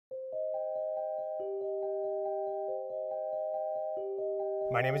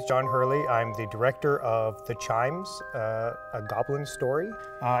My name is John Hurley. I'm the director of the CHIMES, a Goblin story.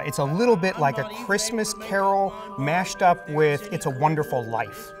 It's a little bit like a Christmas Carol mashed up with It's a Wonderful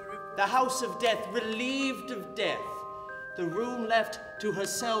Life. The house of death, relieved of death. The room left to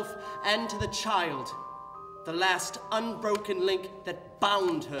herself and to the child. The last unbroken link that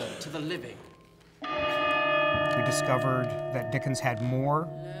bound her to the living. We discovered that Dickens had more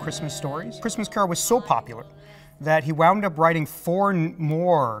Christmas stories. Christmas Carol was so popular that he wound up writing 4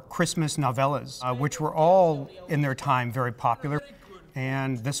 more Christmas novellas, which were all, in their time, very popular.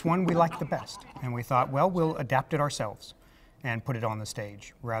 And this one we liked the best. And we thought, well, we'll adapt it ourselves and put it on the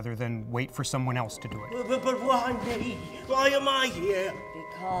stage, rather than wait for someone else to do it. But why me? Why am I here?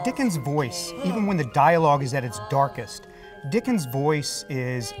 Dickens' voice, even when the dialogue is at its darkest, Dickens' voice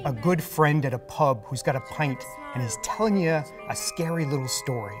is a good friend at a pub who's got a pint and he's telling you a scary little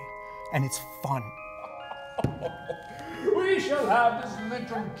story. And it's fun. We shall have this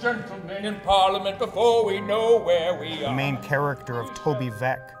little gentleman in Parliament before we know where we are. The main character of Toby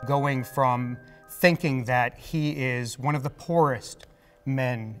Veck, going from thinking that he is one of the poorest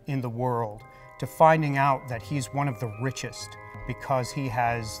men in the world to finding out that he's one of the richest because he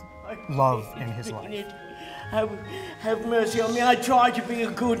has love in his life. Have mercy on me, I try to be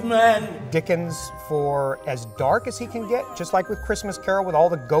a good man. Dickens, for as dark as he can get, just like with Christmas Carol with all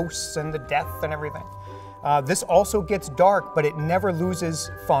the ghosts and the death and everything, this also gets dark, but it never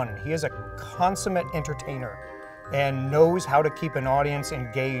loses fun. He is a consummate entertainer and knows how to keep an audience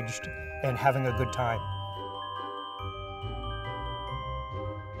engaged and having a good time.